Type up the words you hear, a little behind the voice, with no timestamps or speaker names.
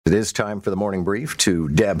It is time for the morning brief to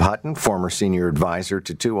Deb Hutton, former senior advisor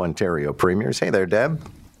to 2 Ontario premiers. Hey there, Deb.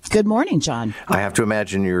 Good morning, John. I have to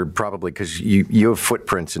imagine you're probably, because you have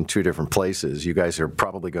footprints in 2 different places, you guys are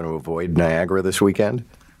probably going to avoid Niagara this weekend?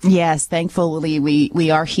 Yes, thankfully we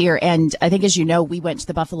are here. And I think, as you know, we went to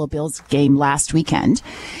the Buffalo Bills game last weekend,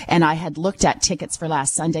 and I had looked at tickets for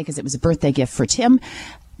last Sunday because it was a birthday gift for Tim.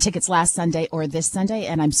 Tickets last Sunday or this Sunday,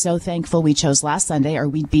 and I'm so thankful we chose last Sunday, or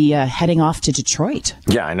we'd be heading off to Detroit.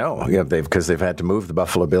 Yeah, I know. Yeah, because they've had to move the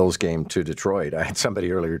Buffalo Bills game to Detroit. I had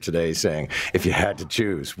somebody earlier today saying, if you had to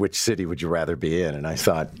choose, which city would you rather be in? And I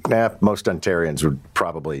thought, most Ontarians would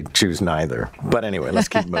probably choose neither. But anyway, let's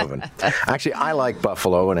keep moving. Actually, I like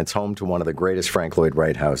Buffalo, and it's home to one of the greatest Frank Lloyd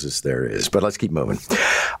Wright houses there is. But let's keep moving.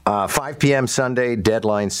 5 p.m. Sunday,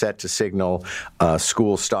 deadline set to signal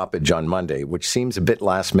school stoppage on Monday, which seems a bit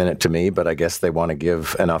last minute to me, but I guess they want to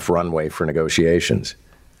give enough runway for negotiations.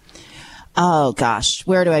 Oh, gosh,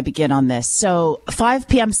 where do I begin on this? So 5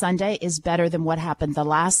 p.m. Sunday is better than what happened the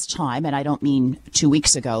last time, and I don't mean 2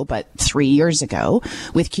 weeks ago, but 3 years ago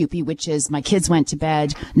with CUPE, which is my kids went to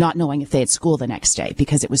bed not knowing if they had school the next day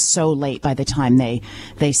because it was so late by the time they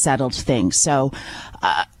settled things. So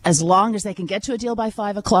as long as they can get to a deal by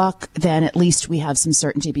 5 o'clock, then at least we have some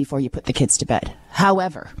certainty before you put the kids to bed.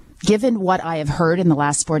 However, given what I have heard in the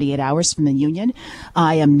last 48 hours from the union,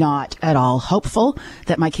 I am not at all hopeful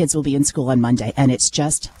that my kids will be in school on Monday, and it's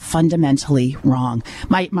just fundamentally wrong.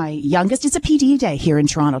 My youngest, it's a PD day here in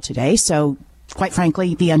Toronto today, so quite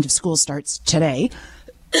frankly, the end of school starts today.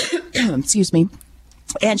 Excuse me.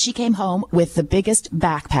 And she came home with the biggest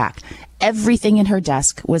backpack. Everything in her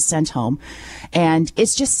desk was sent home, and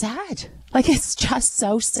it's just sad. Like, it's just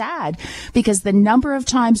so sad because the number of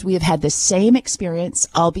times we have had the same experience,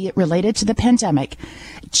 albeit related to the pandemic,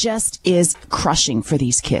 just is crushing for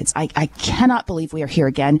these kids. I cannot believe we are here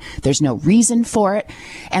again. There's no reason for it.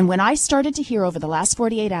 And when I started to hear over the last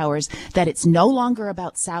 48 hours that it's no longer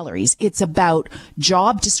about salaries, it's about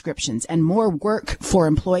job descriptions and more work for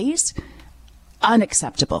employees,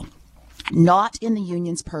 unacceptable. Not in the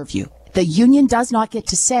union's purview. The union does not get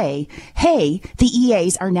to say, hey, the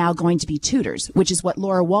EAs are now going to be tutors, which is what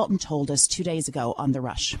Laura Walton told us 2 days ago on The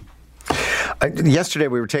Rush. Yesterday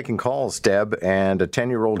we were taking calls, Deb, and a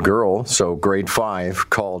 10-year-old girl, so grade 5,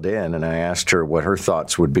 called in, and I asked her what her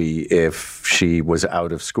thoughts would be if she was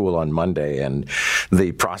out of school on Monday and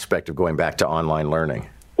the prospect of going back to online learning.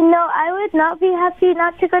 No, I would not be happy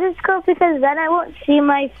not to go to school because then I won't see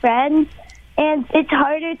my friends. And it's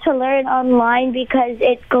harder to learn online because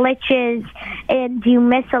it glitches and you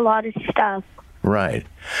miss a lot of stuff. Right.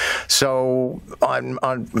 So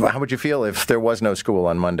how would you feel if there was no school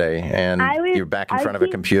on Monday and you're back in front of a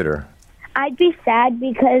computer? I'd be sad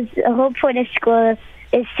because the whole point of school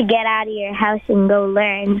is to get out of your house and go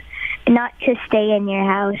learn, not to stay in your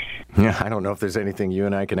house. Yeah, I don't know if there's anything you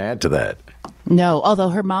and I can add to that. No, although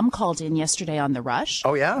her mom called in yesterday on The Rush.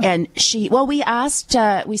 Oh, yeah? And we asked,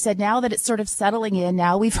 we said, now that it's sort of settling in,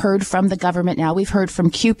 now we've heard from the government, now we've heard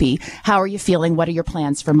from CUPE, how are you feeling? What are your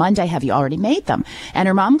plans for Monday? Have you already made them? And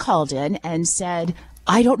her mom called in and said,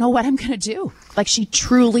 I don't know what I'm going to do. Like, she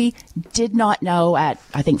truly did not know at,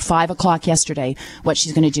 I think, 5 o'clock yesterday what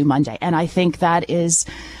she's going to do Monday. And I think that is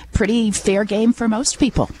pretty fair game for most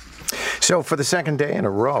people. So for the second day in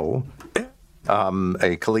a row,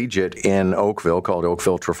 a collegiate in Oakville called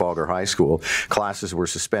Oakville Trafalgar High School. Classes were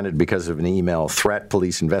suspended because of an email threat.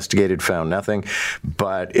 Police investigated, found nothing.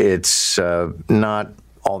 But it's not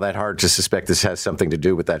all that hard to suspect this has something to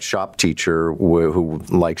do with that shop teacher who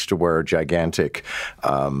likes to wear gigantic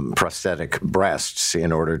prosthetic breasts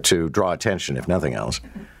in order to draw attention, if nothing else.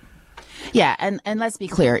 Yeah, and let's be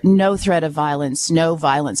clear, no threat of violence, no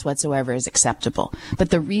violence whatsoever is acceptable.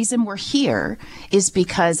 But the reason we're here is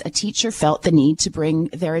because a teacher felt the need to bring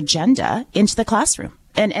their agenda into the classroom.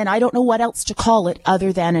 And I don't know what else to call it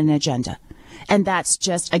other than an agenda. And that's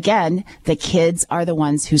just, again, the kids are the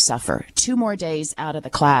ones who suffer. 2 more days out of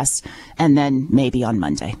the class, and then maybe on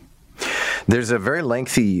Monday. There's a very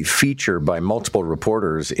lengthy feature by multiple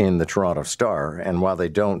reporters in the Toronto Star, and while they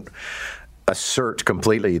don't assert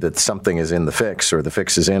completely that something is in the fix or the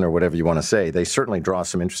fix is in or whatever you want to say, they certainly draw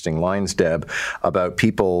some interesting lines, Deb, about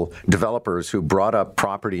developers who brought up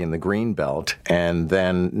property in the Greenbelt, and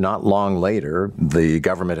then not long later, the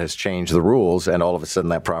government has changed the rules, and all of a sudden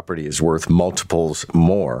that property is worth multiples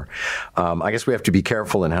more. I guess we have to be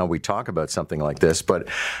careful in how we talk about something like this, but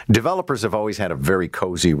developers have always had a very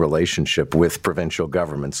cozy relationship with provincial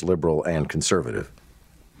governments, Liberal and Conservative.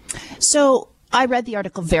 So I read the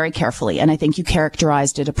article very carefully, and I think you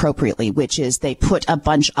characterized it appropriately, which is they put a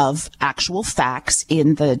bunch of actual facts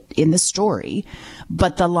in the story,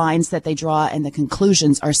 but the lines that they draw and the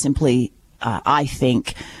conclusions are simply, I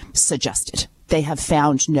think, suggested. They have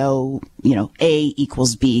found no, A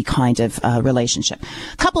equals B kind of relationship.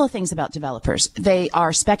 A couple of things about developers. They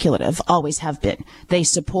are speculative, always have been. They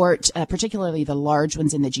support, particularly the large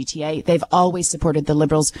ones in the GTA. They've always supported the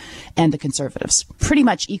Liberals and the Conservatives, pretty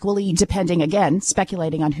much equally, depending, again,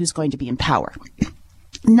 speculating on who's going to be in power.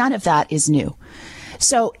 None of that is new.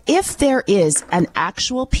 So if there is an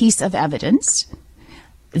actual piece of evidence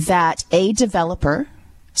that a developer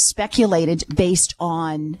speculated based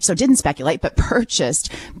on, so didn't speculate, but purchased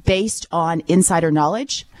based on insider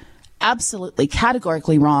knowledge, absolutely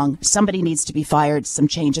categorically wrong. Somebody needs to be fired. Some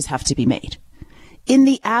changes have to be made. In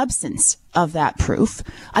the absence of that proof,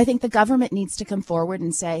 I think the government needs to come forward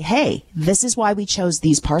and say, hey, this is why we chose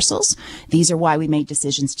these parcels. These are why we made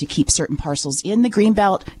decisions to keep certain parcels in the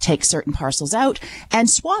Greenbelt, take certain parcels out, and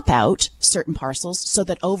swap out certain parcels so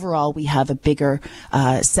that overall we have a bigger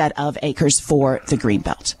set of acres for the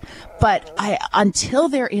Greenbelt. But until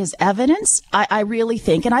there is evidence, I really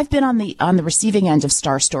think, and I've been on the receiving end of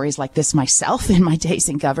star stories like this myself in my days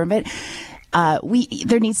in government,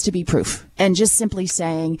 there needs to be proof. And just simply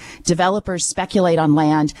saying developers speculate on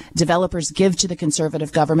land, developers give to the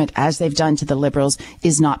Conservative government as they've done to the Liberals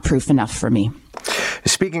is not proof enough for me.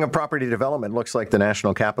 Speaking of property development, looks like the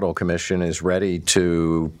National Capital Commission is ready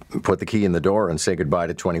to put the key in the door and say goodbye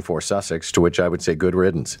to 24 Sussex, to which I would say good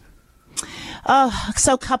riddance.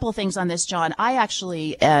 So a couple of things on this, John. I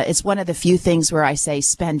actually, it's one of the few things where I say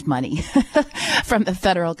spend money from the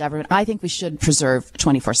federal government. I think we should preserve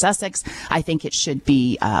 24 Sussex. I think it should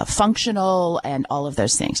be functional and all of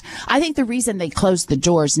those things. I think the reason they closed the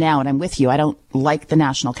doors now, and I'm with you, I don't like the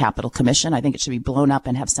National Capital Commission. I think it should be blown up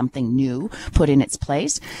and have something new put in its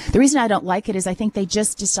place. The reason I don't like it is I think they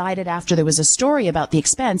just decided after there was a story about the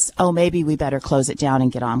expense, oh, maybe we better close it down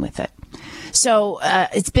and get on with it. So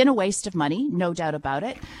it's been a waste of money, no doubt about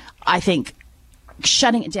it. I think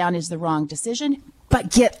shutting it down is the wrong decision,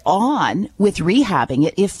 but get on with rehabbing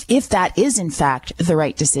it if that is, in fact, the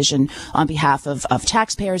right decision on behalf of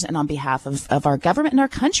taxpayers and on behalf of our government and our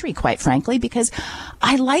country, quite frankly, because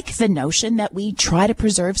I like the notion that we try to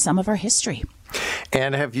preserve some of our history.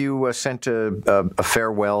 And have you sent a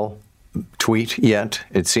farewell tweet yet?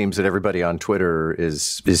 It seems that everybody on Twitter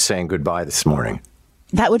is saying goodbye this morning.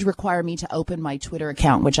 That would require me to open my Twitter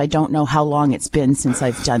account, which I don't know how long it's been since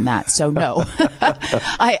I've done that. So no,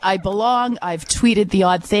 I belong. I've tweeted the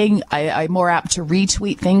odd thing. I'm more apt to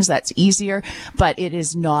retweet things. That's easier, but it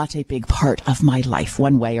is not a big part of my life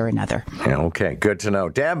one way or another. Yeah, okay, good to know.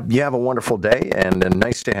 Deb, you have a wonderful day and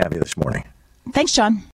nice to have you this morning. Thanks, John.